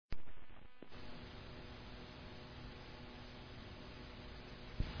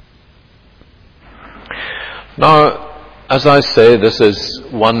Now, as I say, this is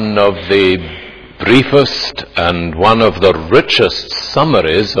one of the briefest and one of the richest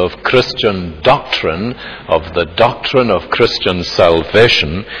summaries of Christian doctrine, of the doctrine of Christian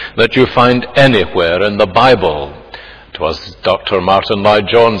salvation, that you find anywhere in the Bible. It was Dr. Martin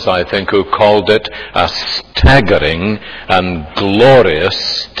Lloyd-Jones, I think, who called it a staggering and glorious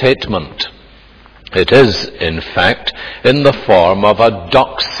statement. It is, in fact, in the form of a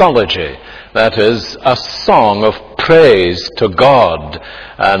doxology, that is, a song of praise to God.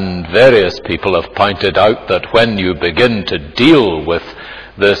 And various people have pointed out that when you begin to deal with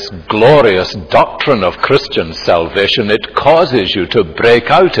this glorious doctrine of Christian salvation, it causes you to break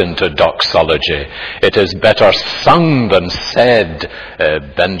out into doxology. It is better sung than said,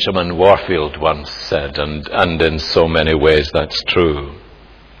 Benjamin Warfield once said, and in so many ways that's true.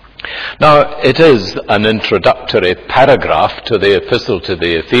 Now, it is an introductory paragraph to the epistle to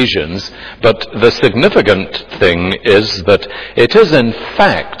the Ephesians, but the significant thing is that it is in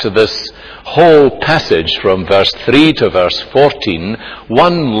fact this whole passage from verse 3 to verse 14,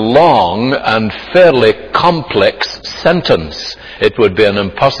 one long and fairly complex sentence. It would be an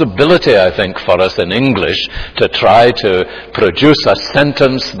impossibility, I think, for us in English to try to produce a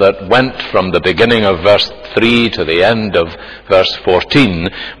sentence that went from the beginning of verse 3 to the end of verse 14,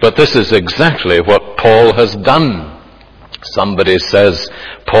 but this is exactly what Paul has done. Somebody says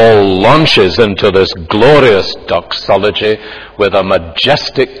Paul launches into this glorious doxology with a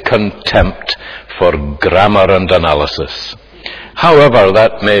majestic contempt for grammar and analysis. However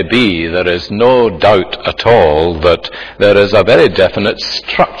that may be, there is no doubt at all that there is a very definite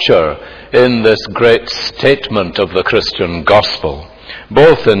structure in this great statement of the Christian gospel,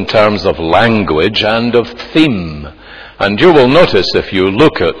 both in terms of language and of theme. And you will notice, if you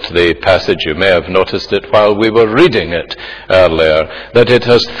look at the passage, you may have noticed it while we were reading it earlier, that it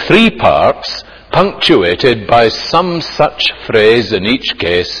has three parts punctuated by some such phrase in each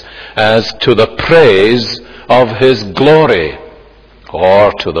case as to the praise of his glory,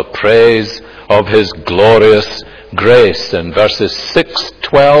 or to the praise of his glorious grace. In verses 6,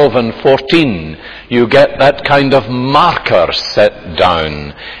 12 and 14, you get that kind of marker set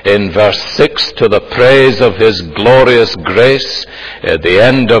down. In verse 6, to the praise of his glorious grace. At the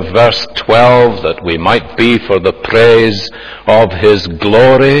end of verse 12, that we might be for the praise of his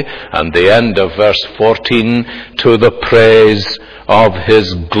glory. And the end of verse 14, to the praise of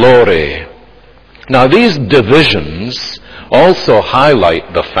his glory. Now, these divisions also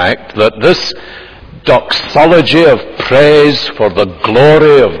highlight the fact that this doxology of praise for the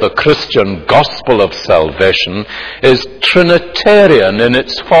glory of the Christian gospel of salvation is Trinitarian in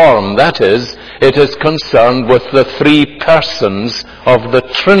its form. That is, it is concerned with the three persons of the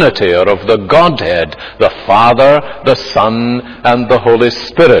Trinity, or of the Godhead, the Father, the Son, and the Holy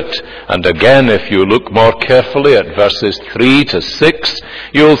Spirit. And again, if you look more carefully at verses 3 to 6,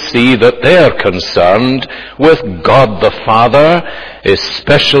 you'll see that they are concerned with God the Father,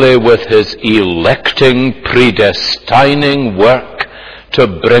 especially with his electing, predestining work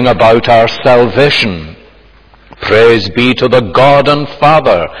to bring about our salvation. Praise be to the God and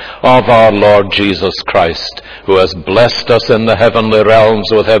Father of our Lord Jesus Christ, who has blessed us in the heavenly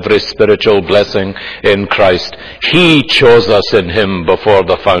realms with every spiritual blessing in Christ. He chose us in him before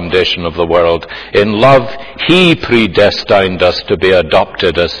the foundation of the world. In love, he predestined us to be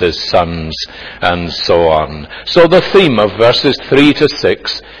adopted as his sons, and so on. So the theme of verses 3 to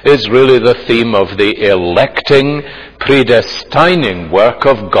 6 is really the theme of the electing, predestining work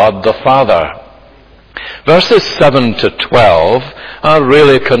of God the Father. Verses 7 to 12 are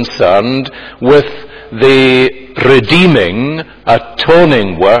really concerned with the redeeming,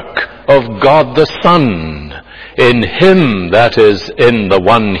 atoning work of God the Son. In him, that is, in the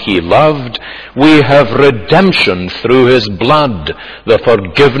one he loved, we have redemption through his blood, the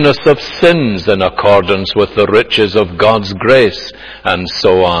forgiveness of sins in accordance with the riches of God's grace, and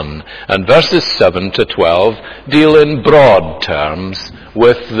so on. And verses 7 to 12 deal in broad terms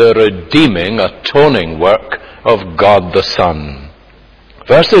with the redeeming, atoning work of God the Son.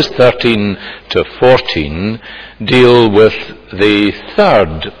 Verses 13 to 14 deal with the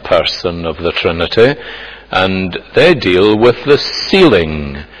third person of the Trinity, and they deal with the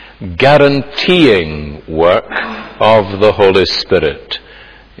sealing, guaranteeing work of the Holy Spirit.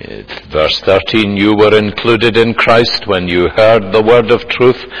 Verse 13, you were included in Christ when you heard the word of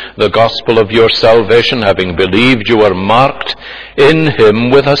truth, the gospel of your salvation. Having believed, you were marked in him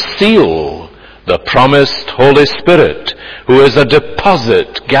with a seal, the promised Holy Spirit, who is a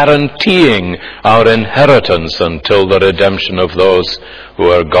deposit guaranteeing our inheritance until the redemption of those who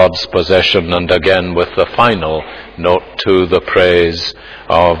are God's possession, and again with the final note, to the praise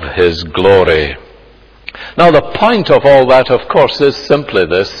of his glory. Now the point of all that, of course, is simply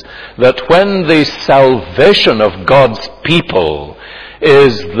this, that when the salvation of God's people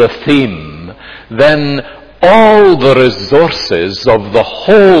is the theme, then all the resources of the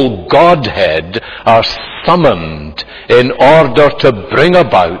whole Godhead are summoned in order to bring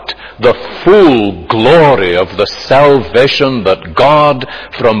about the full glory of the salvation that God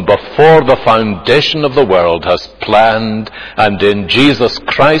from before the foundation of the world has planned and in Jesus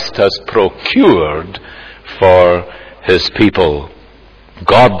Christ has procured for his people.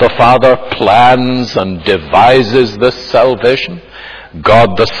 God the Father plans and devises this salvation.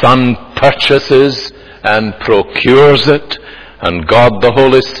 God the Son purchases and procures it, and God the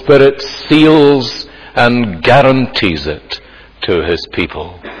Holy Spirit seals and guarantees it to his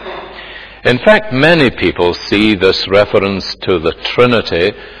people. In fact, many people see this reference to the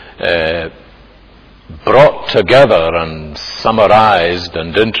Trinity brought together and summarized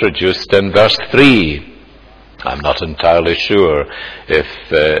and introduced in verse 3. I'm not entirely sure if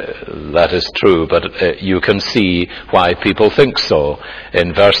that is true, but you can see why people think so.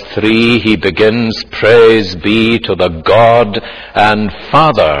 In verse 3, he begins, "Praise be to the God and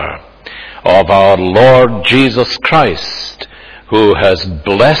Father of our Lord Jesus Christ, who has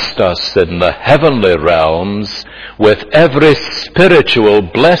blessed us in the heavenly realms with every spiritual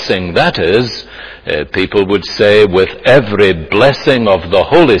blessing." That is, people would say, with every blessing of the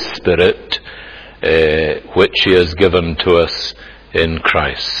Holy Spirit, which he has given to us in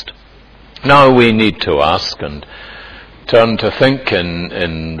Christ. Now we need to ask and turn to think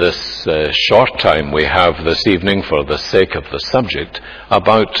in this short time we have this evening for the sake of the subject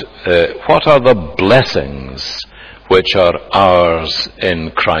about what are the blessings which are ours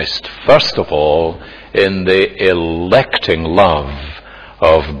in Christ. First of all, in the electing love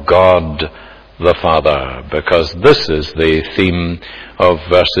of God the Father, because this is the theme of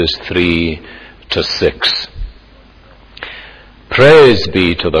verses 3 to 6. Praise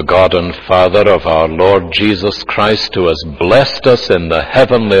be to the God and Father of our Lord Jesus Christ, who has blessed us in the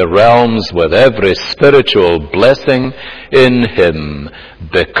heavenly realms with every spiritual blessing in him,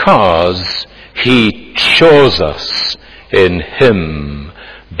 because he chose us in him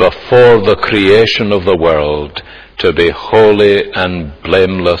before the creation of the world to be holy and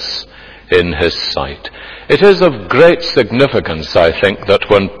blameless in his sight. It is of great significance, I think, that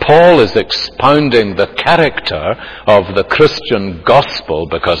when Paul is expounding the character of the Christian gospel,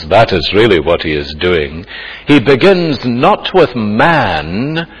 because that is really what he is doing, he begins not with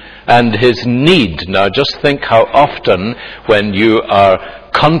man and his need. Now just think how often when you are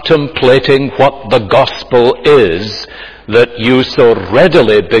contemplating what the gospel is, that you so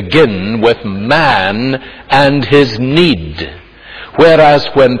readily begin with man and his need. Whereas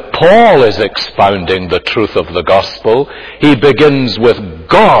when Paul is expounding the truth of the gospel, he begins with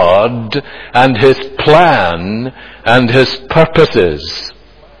God and his plan and his purposes.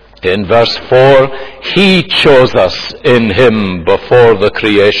 In verse 4, he chose us in him before the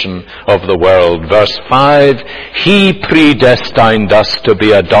creation of the world. Verse 5, he predestined us to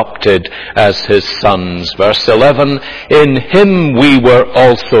be adopted as his sons. Verse 11, in him we were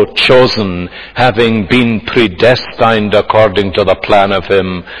also chosen, having been predestined according to the plan of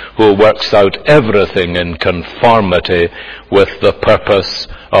him who works out everything in conformity with the purpose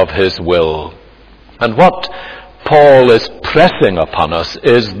of his will. And what Paul is pressing upon us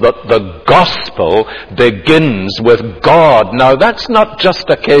is that the gospel begins with God. Now that's not just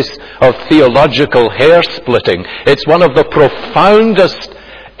a case of theological hair splitting. It's one of the profoundest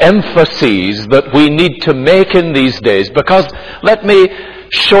emphases that we need to make in these days, because let me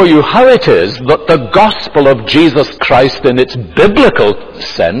show you how it is that the gospel of Jesus Christ in its biblical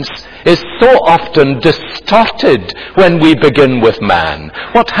sense is so often distorted when we begin with man.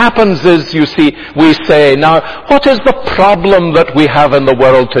 What happens is, you see, we say, now, what is the problem that we have in the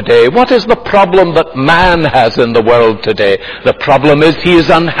world today? What is the problem that man has in the world today? The problem is he is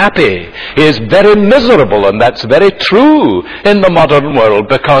unhappy. He is very miserable, and that's very true in the modern world,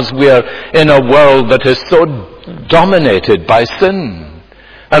 because we are in a world that is so dominated by sin.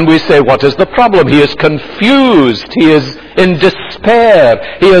 And we say, what is the problem? He is confused. He is in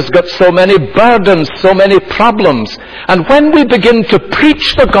despair. He has got so many burdens, so many problems. And when we begin to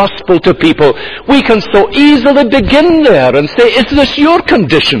preach the gospel to people, we can so easily begin there and say, is this your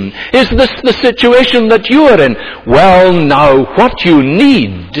condition? Is this the situation that you are in? Well, now, what you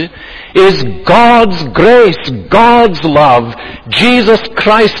need is God's grace, God's love, Jesus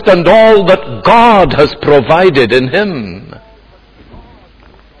Christ and all that God has provided in him.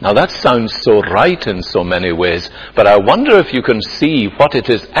 Now that sounds so right in so many ways, but I wonder if you can see what it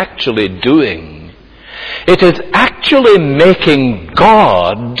is actually doing. It is actually making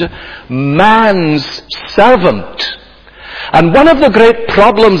God man's servant. And one of the great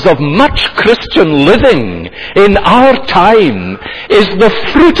problems of much Christian living in our time is the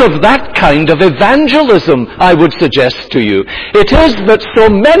fruit of that kind of evangelism, I would suggest to you. It is that so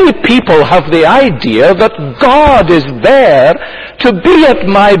many people have the idea that God is there to be at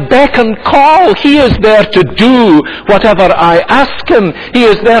my beck and call. He is there to do whatever I ask Him. He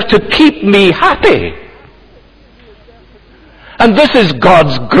is there to keep me happy. And this is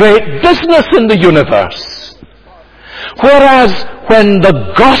God's great business in the universe. Whereas when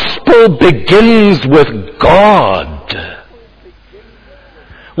the gospel begins with God,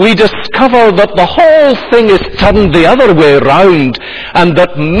 we discover that the whole thing is turned the other way round, and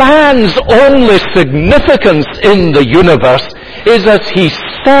that man's only significance in the universe is as he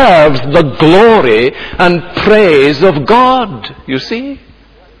serves the glory and praise of God. You see?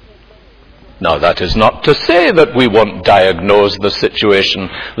 Now, that is not to say that we won't diagnose the situation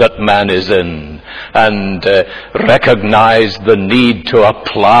that man is in and recognize the need to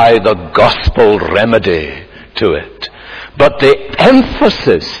apply the gospel remedy to it. But the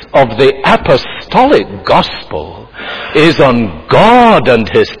emphasis of the apostolic gospel is on God and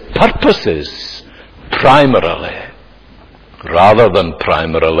His purposes primarily, rather than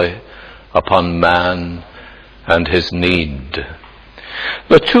primarily upon man and his need.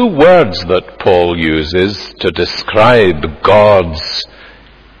 The two words that Paul uses to describe God's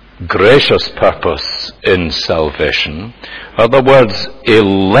gracious purpose in salvation are the words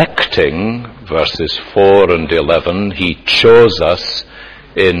electing, verses 4 and 11, He chose us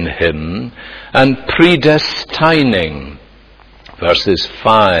in Him, and predestining, verses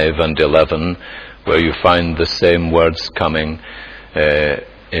 5 and 11, where you find the same words coming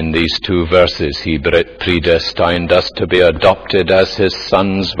in these two verses. He predestined us to be adopted as His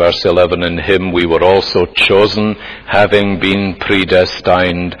sons. Verse 11, in Him we were also chosen, having been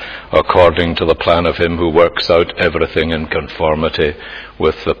predestined according to the plan of Him who works out everything in conformity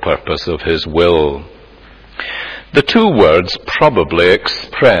with the purpose of His will. The two words probably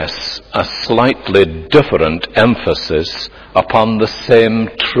express a slightly different emphasis upon the same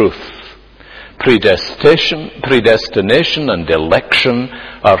truth. Predestination and election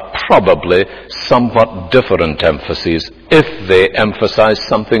are probably somewhat different emphases. If they emphasize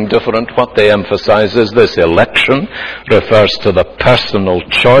something different, what they emphasize is this. Election refers to the personal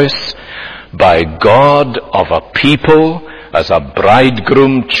choice by God of a people, as a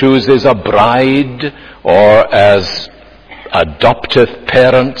bridegroom chooses a bride, or as adoptive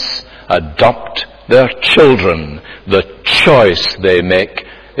parents adopt their children. The choice they make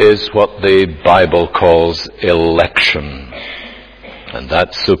is what the Bible calls election. And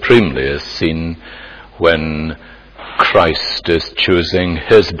that supremely is seen when Christ is choosing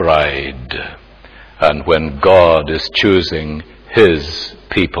His bride and when God is choosing His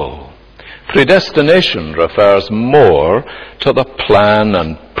people. Predestination refers more to the plan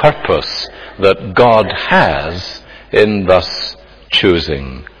and purpose that God has in thus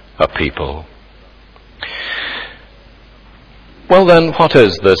choosing a people. Well then, what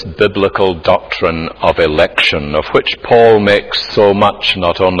is this biblical doctrine of election, of which Paul makes so much,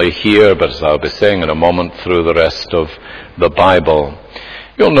 not only here, but as I'll be saying in a moment, through the rest of the Bible?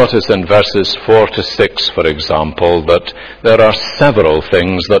 You'll notice in verses 4 to 6, for example, that there are several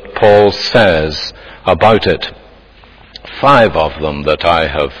things that Paul says about it. 5 of them that I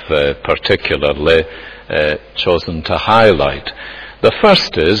have particularly chosen to highlight. The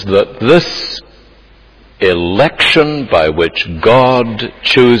first is that this election by which God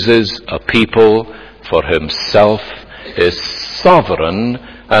chooses a people for Himself is sovereign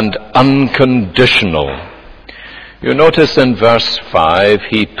and unconditional. You notice in verse 5,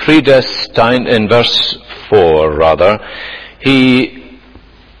 He predestined, in verse 4 rather, He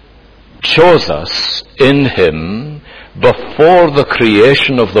chose us in Him before the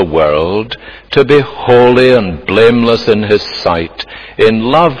creation of the world to be holy and blameless in His sight. In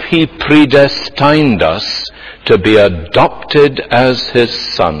love He predestined us to be adopted as His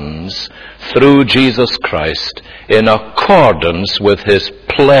sons through Jesus Christ in accordance with His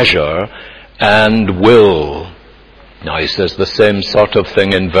pleasure and will. Now he says the same sort of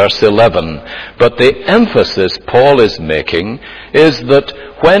thing in verse 11, but the emphasis Paul is making is that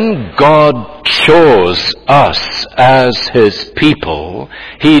when God chose us as His people,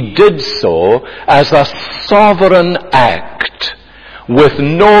 He did so as a sovereign act with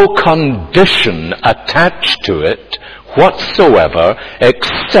no condition attached to it whatsoever,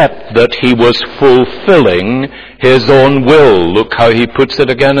 except that he was fulfilling his own will. Look how he puts it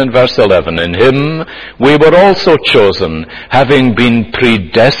again in verse 11. In him we were also chosen, having been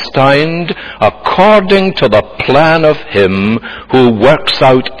predestined according to the plan of him who works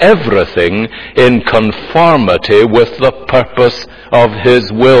out everything in conformity with the purpose of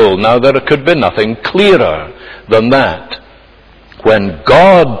his will. Now there could be nothing clearer than that. When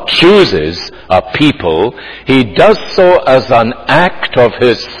God chooses a people, he does so as an act of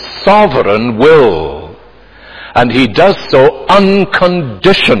his sovereign will. And he does so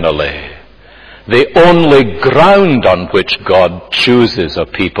unconditionally. The only ground on which God chooses a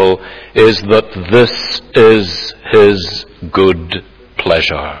people is that this is his good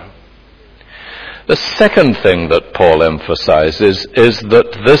pleasure. The second thing that Paul emphasizes is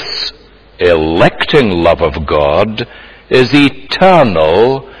that this electing love of God is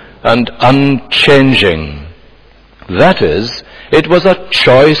eternal and unchanging. That is, it was a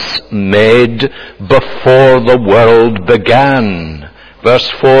choice made before the world began. Verse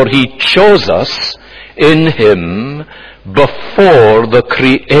 4, he chose us in him before the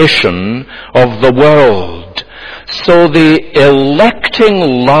creation of the world. So the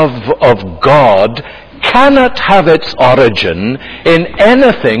electing love of God cannot have its origin in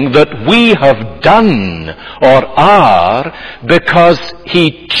anything that we have done or are, because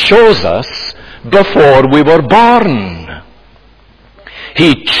he chose us before we were born.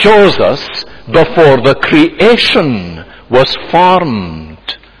 He chose us before the creation was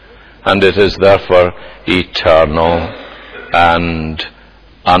formed, and it is therefore eternal and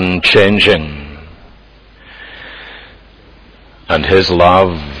unchanging. And his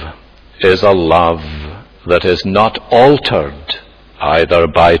love is a love that is not altered either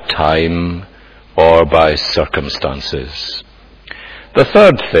by time or by circumstances. The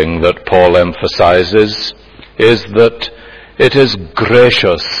third thing that Paul emphasizes is that it is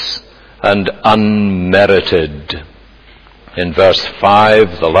gracious and unmerited. In verse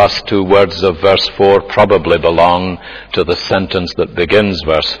 5, the last two words of verse 4 probably belong to the sentence that begins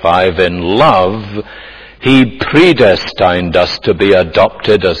verse 5. In love, he predestined us to be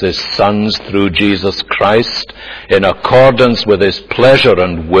adopted as his sons through Jesus Christ, in accordance with his pleasure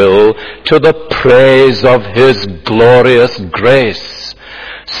and will, to the praise of his glorious grace.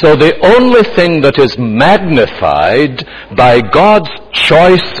 So the only thing that is magnified by God's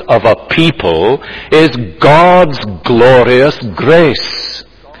choice of a people is God's glorious grace.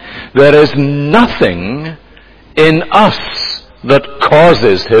 There is nothing in us that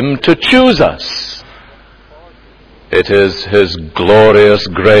causes him to choose us. It is his glorious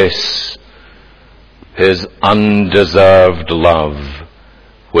grace, his undeserved love,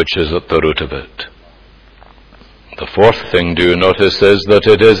 which is at the root of it. The fourth thing, do you notice, is that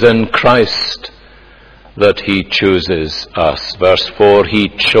it is in Christ that he chooses us. Verse 4, he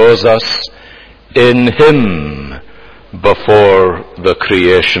chose us in him before the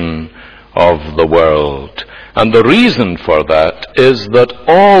creation of the world. And the reason for that is that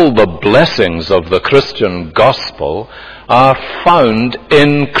all the blessings of the Christian gospel are found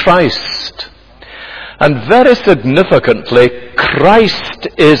in Christ. And very significantly, Christ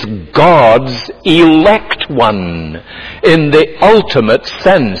is God's elect one in the ultimate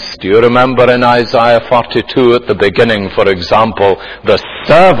sense. Do you remember in Isaiah 42 at the beginning, for example, the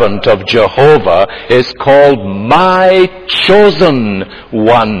servant of Jehovah is called my chosen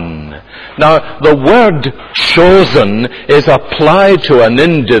one. Now, the word chosen is applied to an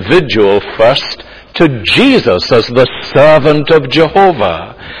individual first, to Jesus as the servant of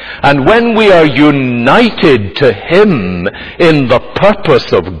Jehovah. And when we are united to him in the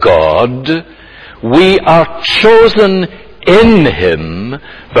purpose of God, we are chosen in him,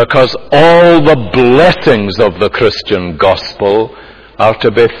 because all the blessings of the Christian gospel are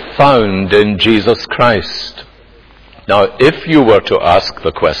to be found in Jesus Christ. Now, if you were to ask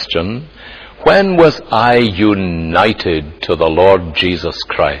the question, when was I united to the Lord Jesus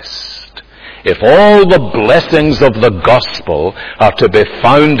Christ? If all the blessings of the gospel are to be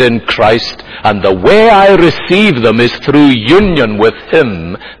found in Christ, and the way I receive them is through union with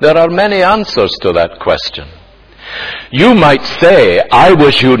him, there are many answers to that question. You might say, I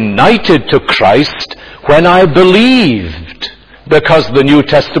was united to Christ when I believed, because the New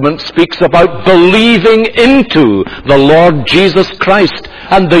Testament speaks about believing into the Lord Jesus Christ.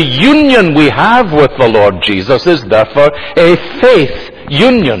 And the union we have with the Lord Jesus is therefore a faith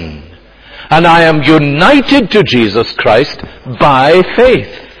union. And I am united to Jesus Christ by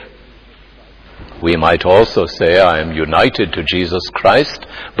faith. We might also say I am united to Jesus Christ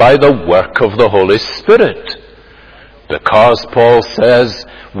by the work of the Holy Spirit. Because Paul says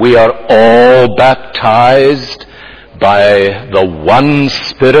we are all baptized by the one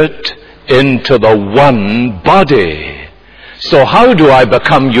Spirit into the one body. So how do I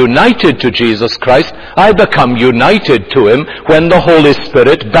become united to Jesus Christ? I become united to Him when the Holy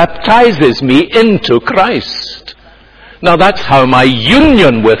Spirit baptizes me into Christ. Now that's how my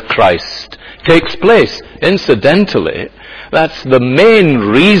union with Christ takes place. Incidentally, that's the main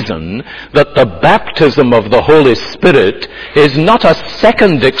reason that the baptism of the Holy Spirit is not a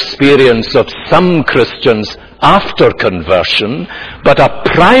second experience of some Christians after conversion, but a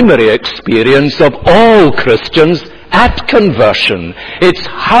primary experience of all Christians at conversion. It's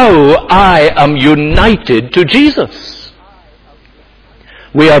how I am united to Jesus.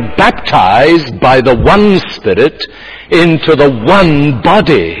 We are baptized by the one Spirit into the one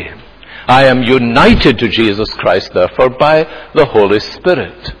body. I am united to Jesus Christ, therefore, by the Holy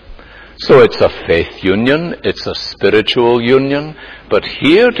Spirit. So it's a faith union, it's a spiritual union. But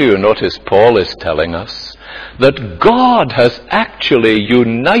here, do you notice Paul is telling us that God has actually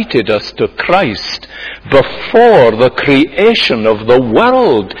united us to Christ before the creation of the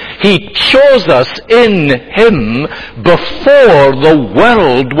world. He chose us in Him before the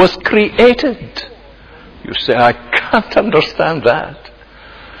world was created. You say, I can't understand that.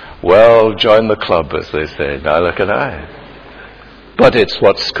 Well, join the club, as they say. Neither can I. But it's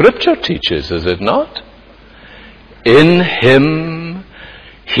what Scripture teaches, is it not? In Him,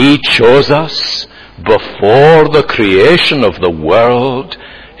 He chose us before the creation of the world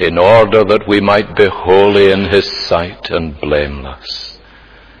in order that we might be holy in His sight and blameless.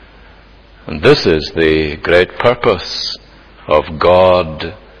 And this is the great purpose of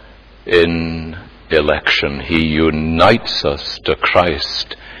God in election. He unites us to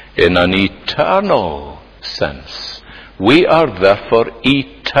Christ in an eternal sense. We are therefore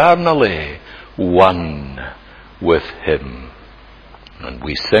eternally one with Him. And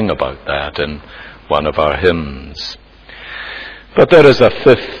we sing about that in one of our hymns. But there is a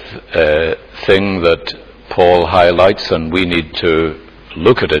fifth thing that Paul highlights, and we need to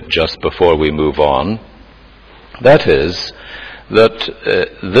look at it just before we move on. That is, that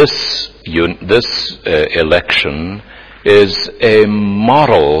this election is a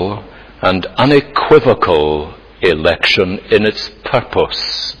moral and unequivocal election in its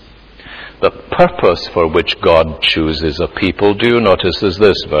purpose. The purpose for which God chooses a people, do you notice, is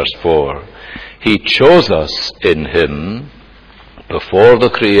this, verse 4. He chose us in Him before the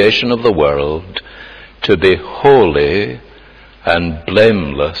creation of the world to be holy and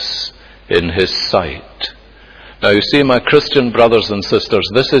blameless in His sight. Now you see, my Christian brothers and sisters,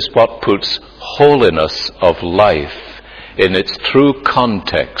 this is what puts holiness of life in its true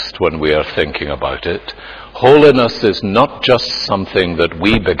context when we are thinking about it. Holiness is not just something that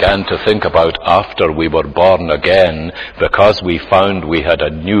we began to think about after we were born again because we found we had a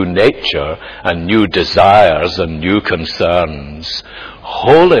new nature and new desires and new concerns.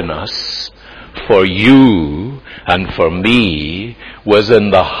 Holiness for you and for me was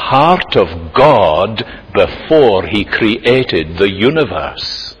in the heart of God before He created the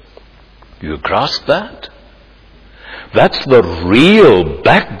universe. You grasp that? That's the real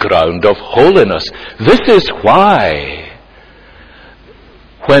background of holiness. This is why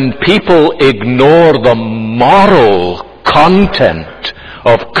when people ignore the moral content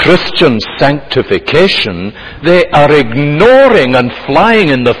of Christian sanctification, they are ignoring and flying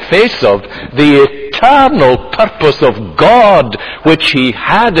in the face of the eternal purpose of God which He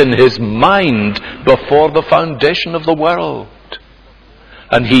had in His mind before the foundation of the world.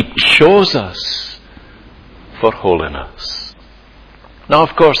 And He chose us for holiness. Now,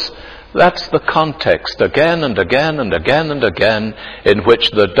 of course, that's the context again and again and again and again in which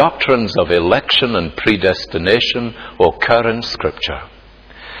the doctrines of election and predestination occur in Scripture.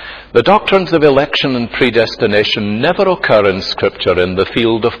 The doctrines of election and predestination never occur in Scripture in the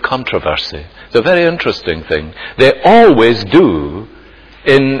field of controversy. It's a very interesting thing. They always do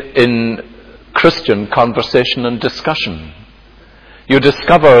in Christian conversation and discussion. You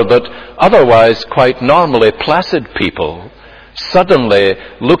discover that otherwise quite normally placid people suddenly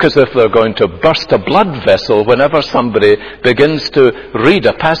look as if they're going to burst a blood vessel whenever somebody begins to read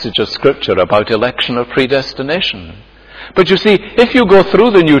a passage of Scripture about election or predestination. But you see, if you go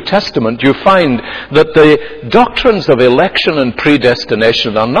through the New Testament, you find that the doctrines of election and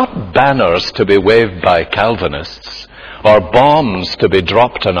predestination are not banners to be waved by Calvinists or bombs to be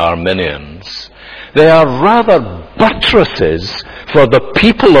dropped on Arminians. They are rather buttresses for the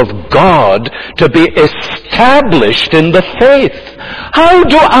people of God to be established in the faith. How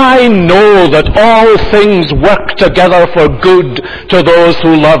do I know that all things work together for good to those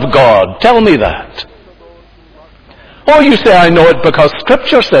who love God? Tell me that. Oh, you say, I know it because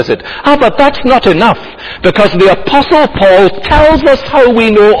Scripture says it. But that's not enough, because the Apostle Paul tells us how we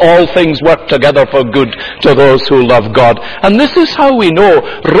know all things work together for good to those who love God. And this is how we know.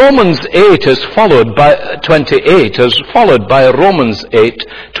 Romans 8 is followed by 28, is followed by Romans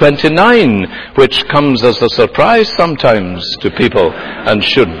 8:29, which comes as a surprise sometimes to people and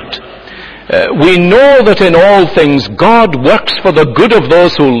shouldn't. We know that in all things God works for the good of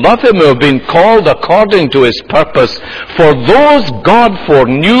those who love him, who have been called according to his purpose. For those God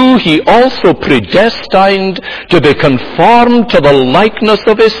foreknew, he also predestined to be conformed to the likeness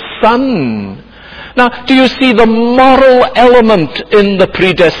of his Son. Now, do you see the moral element in the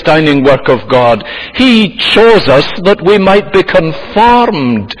predestining work of God? He chose us that we might be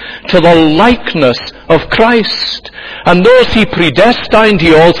conformed to the likeness of Christ. And those he predestined,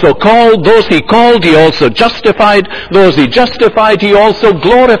 he also called. Those he called, he also justified. Those he justified, he also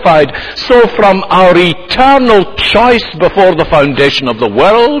glorified. So from our eternal choice before the foundation of the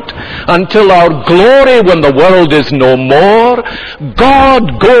world until our glory when the world is no more,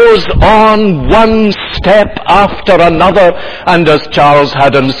 God goes on one step after another. And as Charles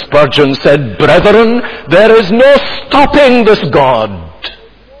Haddon Spurgeon said, brethren, there is no stopping this God.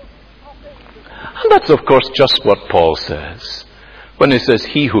 And that's, of course, just what Paul says when he says,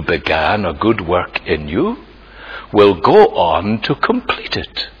 he who began a good work in you will go on to complete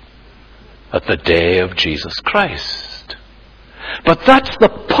it at the day of Jesus Christ. But that's the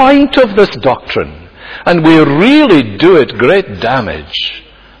point of this doctrine. And we really do it great damage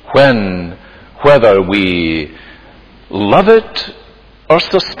when, whether we love it or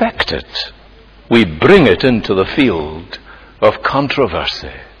suspect it, we bring it into the field of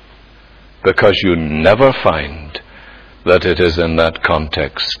controversy, because you never find that it is in that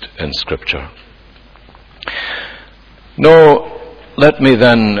context in Scripture. Now, let me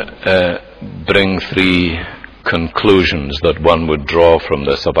then bring three conclusions that one would draw from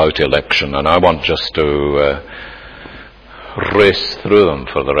this about election, and I want just to race through them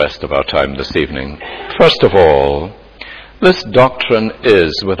for the rest of our time this evening. First of all, this doctrine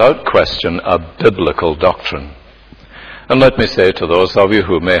is, without question, a biblical doctrine. And let me say to those of you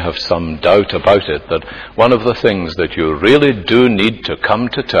who may have some doubt about it, that one of the things that you really do need to come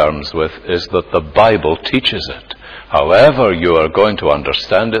to terms with is that the Bible teaches it. However you are going to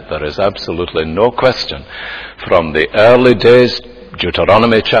understand it, there is absolutely no question. From the early days,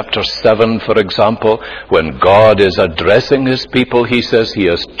 Deuteronomy chapter 7, for example, when God is addressing his people, he says he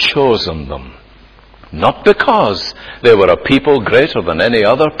has chosen them. Not because they were a people greater than any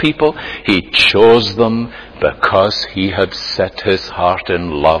other people. He chose them because he had set his heart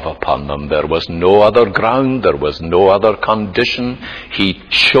in love upon them. There was no other ground. There was no other condition. He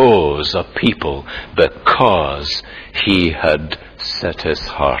chose a people because he had set his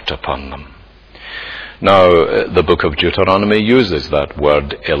heart upon them. Now, the book of Deuteronomy uses that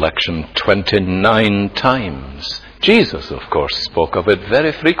word election 29 times. Jesus, of course, spoke of it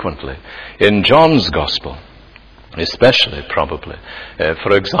very frequently in John's Gospel, especially probably.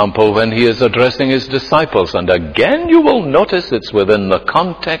 For example, when he is addressing his disciples, and again you will notice it's within the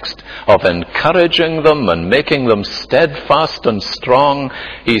context of encouraging them and making them steadfast and strong.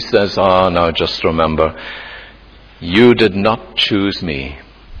 He says, now just remember, you did not choose me,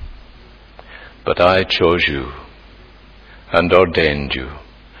 but I chose you and ordained you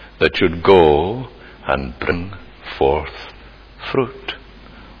that you'd go and bring forth fruit.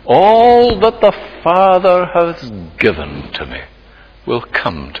 All that the Father has given to me will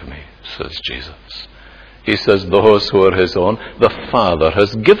come to me, says Jesus. He says those who are his own, the Father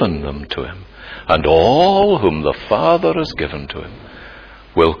has given them to him. And all whom the Father has given to him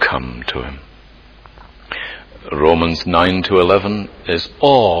will come to him. Romans 9-11 is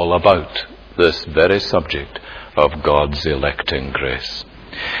all about this very subject of God's electing grace.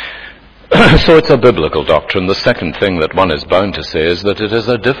 So it's a biblical doctrine. The second thing that one is bound to say is that it is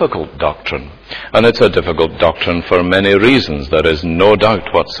a difficult doctrine. And it's a difficult doctrine for many reasons. There is no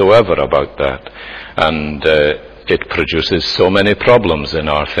doubt whatsoever about that. And it produces so many problems in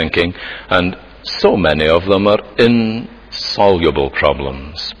our thinking, and so many of them are insoluble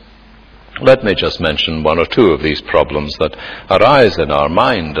problems. Let me just mention one or two of these problems that arise in our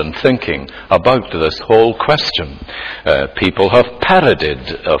mind and thinking about this whole question. People have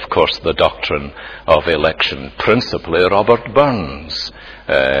parodied, of course, the doctrine of election, principally Robert Burns.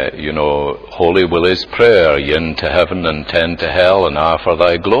 Holy Willie's prayer, yin to heaven and ten to hell, and for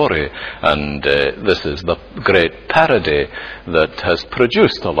thy glory. And this is the great parody that has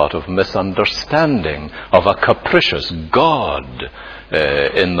produced a lot of misunderstanding of a capricious God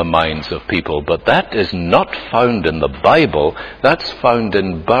in the minds of people, but that is not found in the Bible. That's found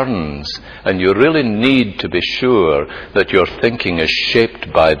in Burns. And you really need to be sure that your thinking is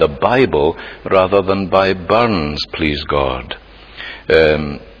shaped by the Bible rather than by Burns, please God.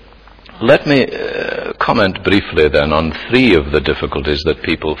 Let me comment briefly then on three of the difficulties that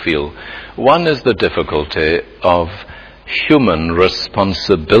people feel. One is the difficulty of human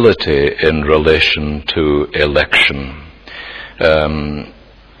responsibility in relation to election.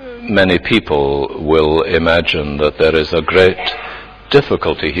 Many people will imagine that there is a great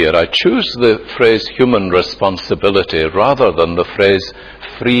difficulty here. I choose the phrase human responsibility rather than the phrase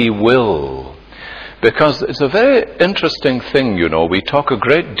free will, because it's a very interesting thing, you know. We talk a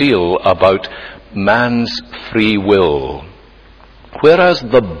great deal about man's free will, whereas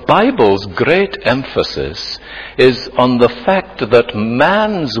the Bible's great emphasis is on the fact that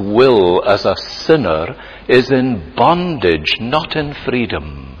man's will as a sinner is in bondage, not in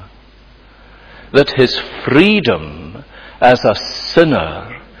freedom. That his freedom as a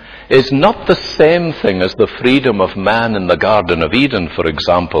sinner is not the same thing as the freedom of man in the Garden of Eden, for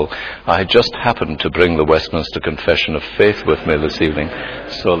example. I just happened to bring the Westminster Confession of Faith with me this evening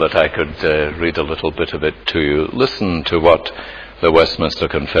so that I could read a little bit of it to you. Listen to what the Westminster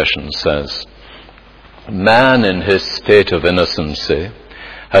Confession says. Man in his state of innocency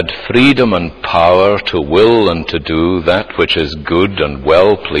had freedom and power to will and to do that which is good and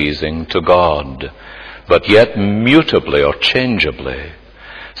well-pleasing to God, but yet mutably or changeably,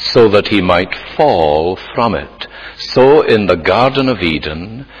 so that he might fall from it. So in the Garden of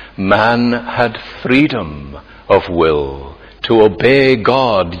Eden, man had freedom of will to obey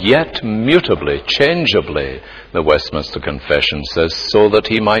God, yet mutably, changeably, the Westminster Confession says, so that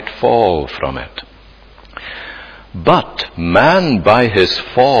he might fall from it. But man, by his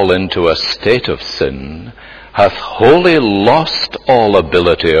fall into a state of sin, hath wholly lost all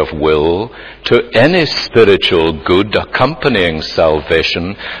ability of will to any spiritual good accompanying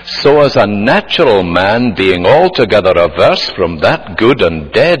salvation, so as a natural man, being altogether averse from that good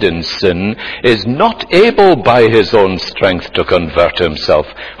and dead in sin, is not able by his own strength to convert himself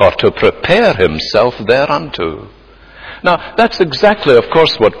or to prepare himself thereunto. Now, that's exactly, of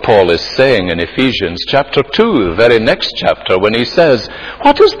course, what Paul is saying in Ephesians chapter 2, the very next chapter, when he says,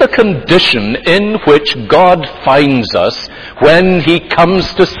 what is the condition in which God finds us when he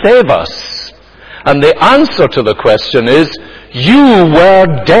comes to save us? And the answer to the question is, you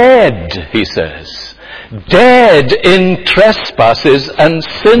were dead, he says. Dead in trespasses and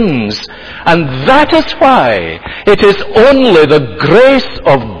sins. And that is why it is only the grace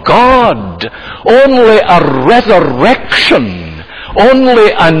of God, only a resurrection,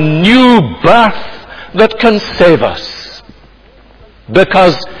 only a new birth that can save us.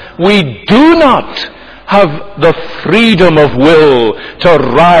 Because we do not have the freedom of will to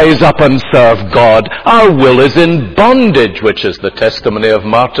rise up and serve God. Our will is in bondage, which is the testimony of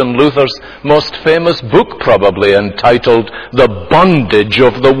Martin Luther's most famous book, probably, entitled The Bondage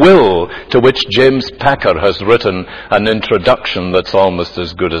of the Will, to which James Packer has written an introduction that's almost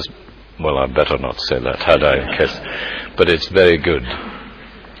as good as, well, I better not say that, had I, in case, but it's very good.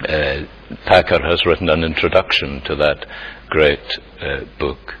 Packer has written an introduction to that great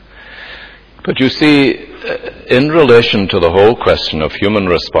book. But you see, in relation to the whole question of human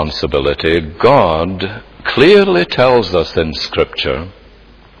responsibility, God clearly tells us in Scripture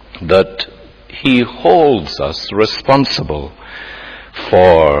that he holds us responsible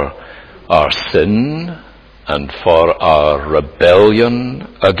for our sin and for our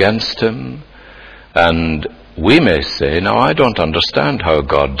rebellion against him. And we may say, now, I don't understand how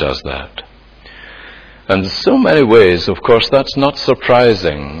God does that. And in so many ways, of course, that's not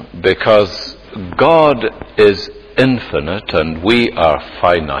surprising, because God is infinite and we are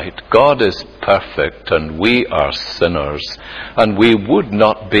finite. God is perfect and we are sinners. And we would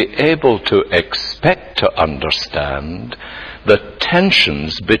not be able to expect to understand the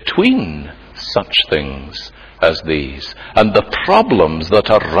tensions between such things as these, and the problems that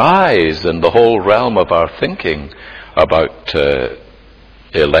arise in the whole realm of our thinking about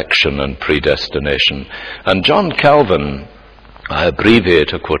election and predestination. And John Calvin, I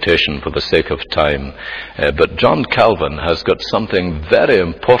abbreviate a quotation for the sake of time, but John Calvin has got something very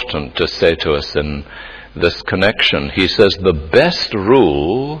important to say to us in this connection. He says, the best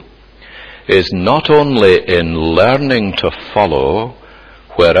rule is not only in learning to follow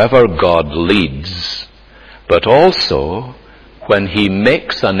wherever God leads, but also when he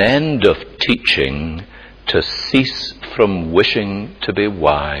makes an end of teaching, to cease from wishing to be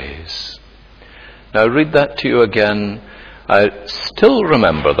wise. Now, read that to you again. I still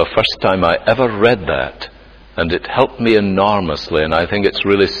remember the first time I ever read that, and it helped me enormously, and I think it's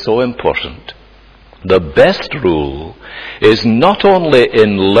really so important. The best rule is not only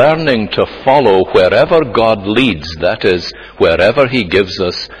in learning to follow wherever God leads, that is, wherever He gives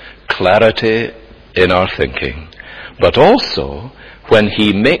us clarity in our thinking, but also when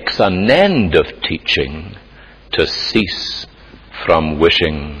He makes an end of teaching, to cease from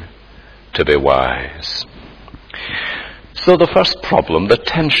wishing to be wise. So the first problem, the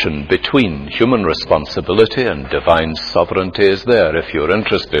tension between human responsibility and divine sovereignty, is there. If you're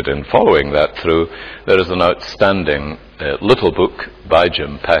interested in following that through, there is an outstanding little book by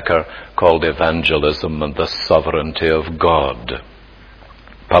Jim Packer called Evangelism and the Sovereignty of God,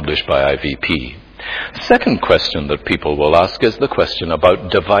 published by IVP. The second question that people will ask is the question about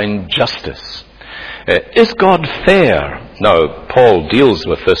divine justice. Is God fair? Now, Paul deals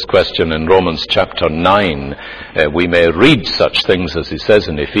with this question in Romans chapter 9. We may read such things as he says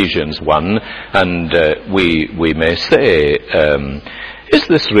in Ephesians 1, and we may say, is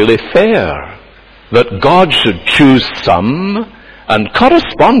this really fair? That God should choose some and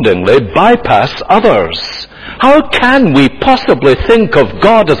correspondingly bypass others? How can we possibly think of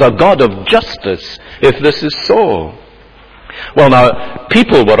God as a God of justice if this is so? Well, now,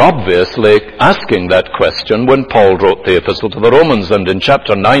 people were obviously asking that question when Paul wrote the epistle to the Romans, and in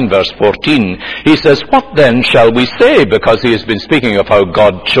chapter 9, verse 14, he says, "What then shall we say?" Because he has been speaking of how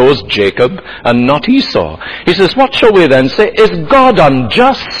God chose Jacob and not Esau. He says, "What shall we then say? Is God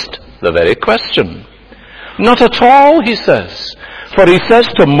unjust?" The very question. "Not at all," he says. For he says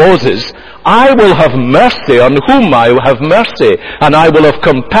to Moses, "I will have mercy on whom I have mercy, and I will have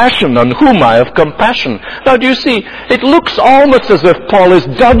compassion on whom I have compassion." Now, do you see, it looks almost as if Paul is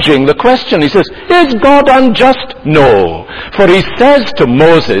dodging the question. He says, is God unjust? No. For he says to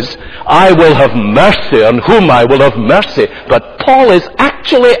Moses, "I will have mercy on whom I will have mercy." But Paul is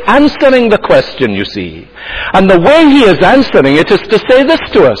actually answering the question, you see. And the way he is answering it is to say this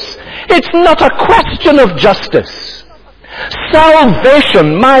to us: it's not a question of justice.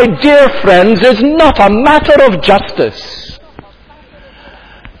 Salvation, my dear friends, is not a matter of justice.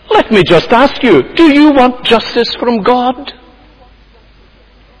 Let me just ask you, do you want justice from God?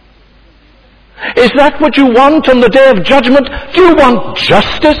 Is that what you want on the day of judgment? Do you want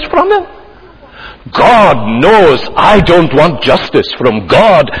justice from Him? God knows I don't want justice from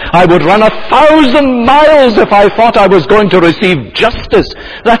God. I would run 1,000 miles if I thought I was going to receive justice.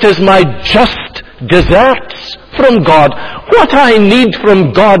 That is my just deserts from God. What I need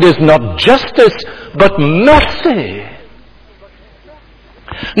from God is not justice, but mercy.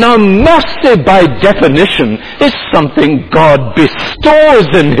 Now, mercy by definition is something God bestows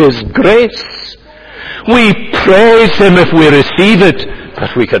in His grace. We praise Him if we receive it,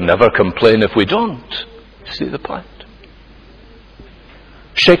 but we can never complain if we don't. See the point?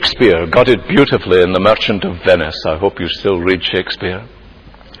 Shakespeare got it beautifully in The Merchant of Venice. I hope you still read Shakespeare.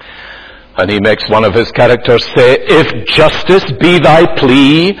 And he makes one of his characters say, "If justice be thy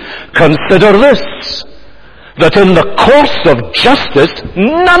plea, consider this, that in the course of justice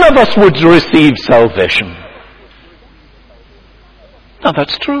none of us would receive salvation." Now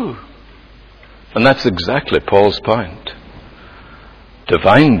that's true. And that's exactly Paul's point.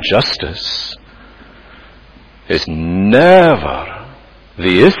 Divine justice is never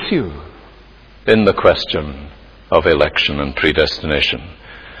the issue in the question of election and predestination.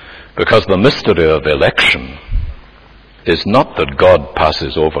 Because the mystery of election is not that God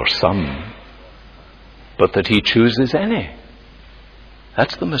passes over some, but that He chooses any.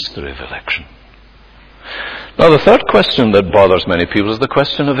 That's the mystery of election. Now, the third question that bothers many people is the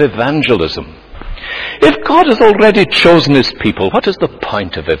question of evangelism. If God has already chosen His people, what is the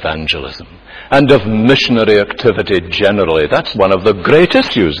point of evangelism and of missionary activity generally? That's one of the great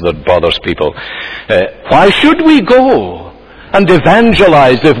issues that bothers people. Why should we go and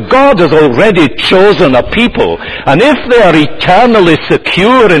evangelize if God has already chosen a people, and if they are eternally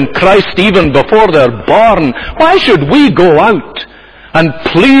secure in Christ even before they're born? Why should we go out and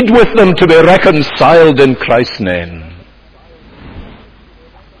plead with them to be reconciled in Christ's name?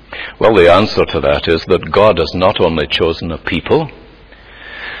 Well, the answer to that is that God has not only chosen a people,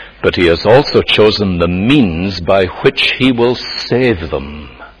 but He has also chosen the means by which He will save them.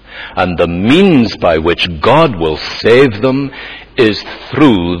 And the means by which God will save them is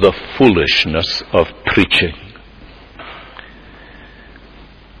through the foolishness of preaching.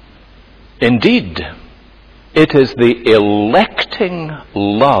 Indeed, it is the electing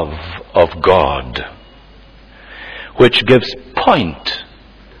love of God which gives point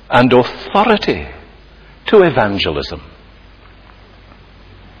and authority to evangelism.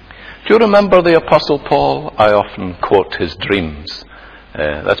 Do you remember the Apostle Paul? I often quote his dreams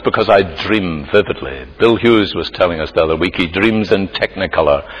That's because I dream vividly. Bill Hughes was telling us the other week he dreams in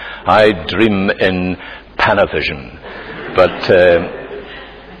Technicolor. I dream in Panavision. But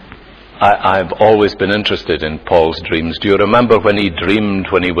I've always been interested in Paul's dreams. Do you remember when he dreamed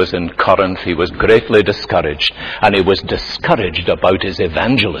when he was in Corinth? He was greatly discouraged, and he was discouraged about his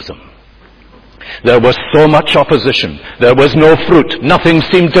evangelism. There was so much opposition. There was no fruit. Nothing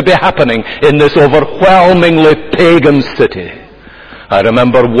seemed to be happening in this overwhelmingly pagan city. I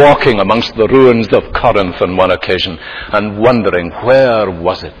remember walking amongst the ruins of Corinth on one occasion and wondering where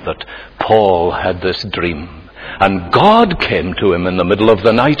was it that Paul had this dream. And God came to him in the middle of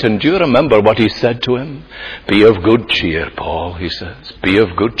the night, and do you remember what he said to him? Be of good cheer, Paul, he says. Be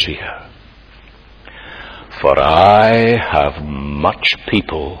of good cheer. For I have much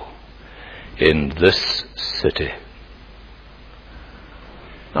people in this city.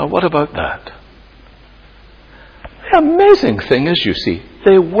 Now what about that? The amazing thing is, you see,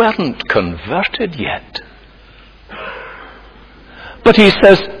 they weren't converted yet. But he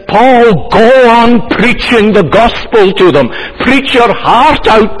says, Paul, go on preaching the gospel to them. Preach your heart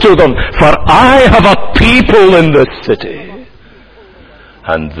out to them, for I have a people in this city.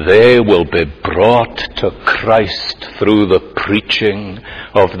 And they will be brought to Christ through the preaching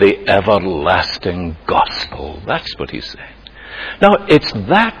of the everlasting gospel. That's what he's saying. Now, it's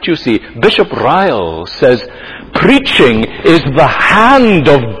that, you see. Bishop Ryle says, preaching is the hand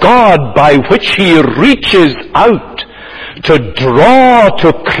of God by which he reaches out to draw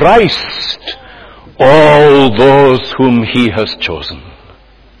to Christ all those whom he has chosen.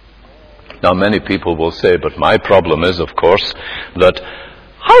 Now, many people will say, but my problem is, of course, that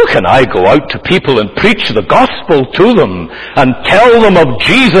how can I go out to people and preach the gospel to them and tell them of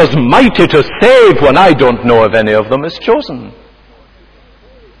Jesus mighty to save when I don't know if any of them is chosen?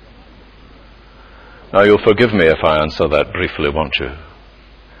 Now, you'll forgive me if I answer that briefly, won't you?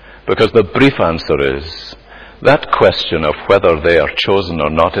 Because the brief answer is, that question of whether they are chosen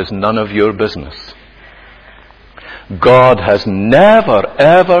or not is none of your business. God has never,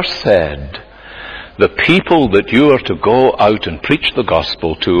 ever said, the people that you are to go out and preach the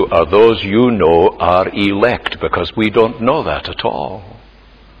gospel to are those you know are elect, because we don't know that at all.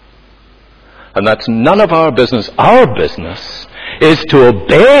 And that's none of our business. Our business is to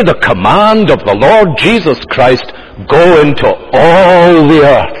obey the command of the Lord Jesus Christ, go into all the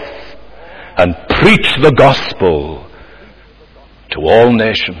earth and preach the gospel to all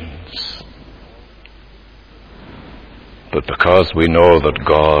nations. But because we know that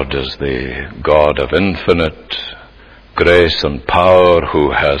God is the God of infinite grace and power,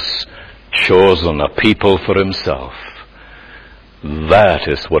 who has chosen a people for himself, that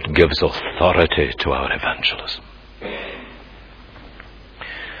is what gives authority to our evangelism.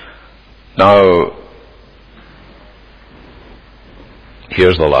 Now,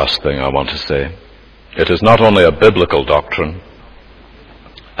 here's the last thing I want to say. It is not only a biblical doctrine,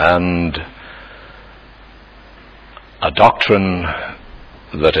 and a doctrine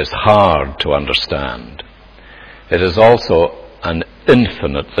that is hard to understand. It is also an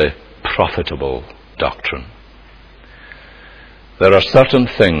infinitely profitable doctrine. There are certain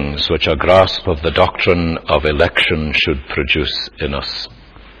things which a grasp of the doctrine of election should produce in us.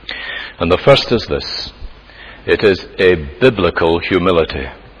 And the first is this: it is a biblical humility.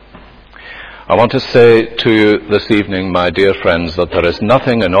 I want to say to you this evening, my dear friends, that there is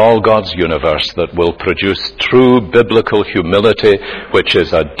nothing in all God's universe that will produce true biblical humility, which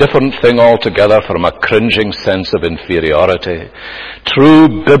is a different thing altogether from a cringing sense of inferiority.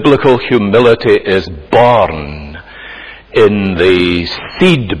 True biblical humility is born in the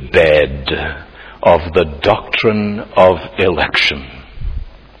seedbed of the doctrine of election,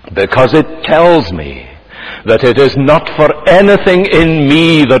 because it tells me that it is not for anything in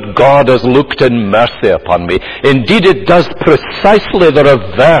me that God has looked in mercy upon me. Indeed, it does precisely the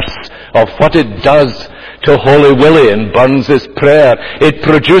reverse of what it does to Holy Willie in Burns's prayer. It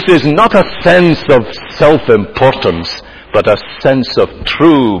produces not a sense of self-importance, but a sense of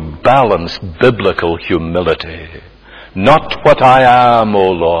true, balanced, biblical humility. Not what I am, O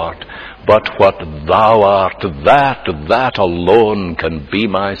Lord, but what thou art. That alone can be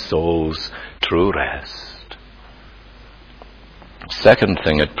my soul's true rest. Second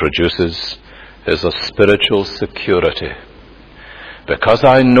thing it produces is a spiritual security. Because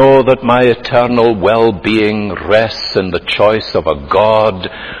I know that my eternal well-being rests in the choice of a God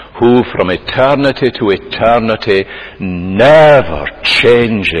who from eternity to eternity never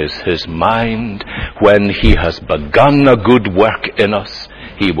changes his mind. When he has begun a good work in us,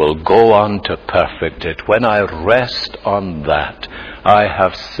 he will go on to perfect it. When I rest on that, I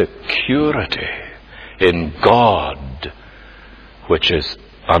have security in God, which is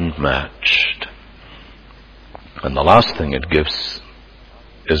unmatched. And the last thing it gives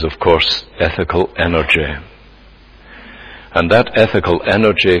is, of course, ethical energy. And that ethical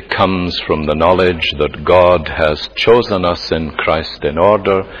energy comes from the knowledge that God has chosen us in Christ in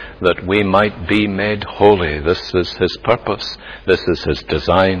order that we might be made holy. This is His purpose. This is His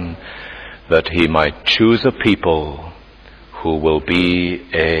design, that He might choose a people who will be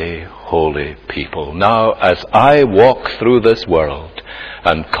a holy people. Now, as I walk through this world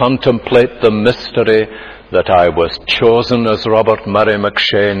and contemplate the mystery that I was chosen, as Robert Murray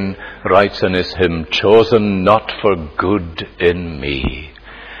McShane writes in his hymn, chosen not for good in me,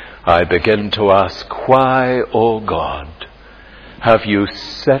 I begin to ask, why, O God, have you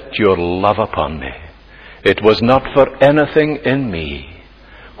set your love upon me? It was not for anything in me.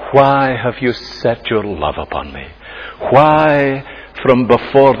 Why have you set your love upon me? Why, from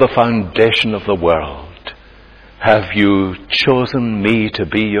before the foundation of the world, have you chosen me to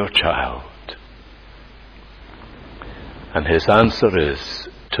be your child? And his answer is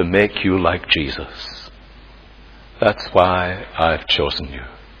to make you like Jesus. That's why I've chosen you.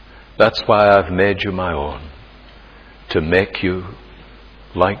 That's why I've made you my own. To make you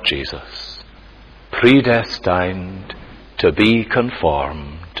like Jesus. Predestined to be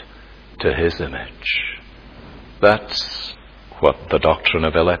conformed to His image. That's what the doctrine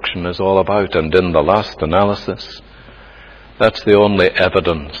of election is all about. And in the last analysis, that's the only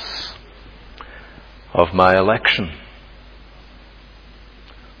evidence of my election.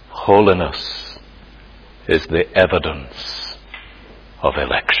 Holiness is the evidence of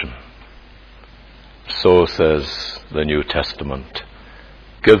election. So says the New Testament,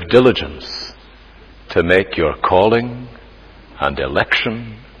 give diligence to make your calling and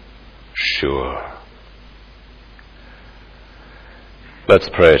election sure. Let's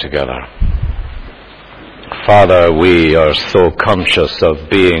pray together. Father, we are so conscious of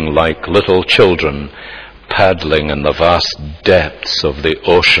being like little children paddling in the vast depths of the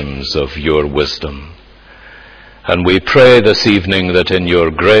oceans of your wisdom. And we pray this evening that in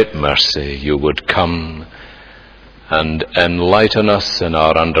your great mercy you would come and enlighten us in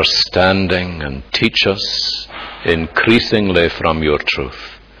our understanding and teach us increasingly from your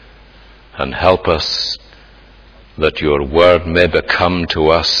truth, and help us that your word may become to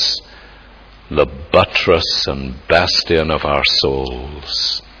us the buttress and bastion of our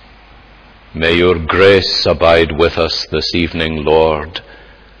souls. May your grace abide with us this evening, Lord,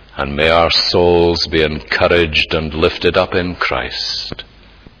 and may our souls be encouraged and lifted up in Christ.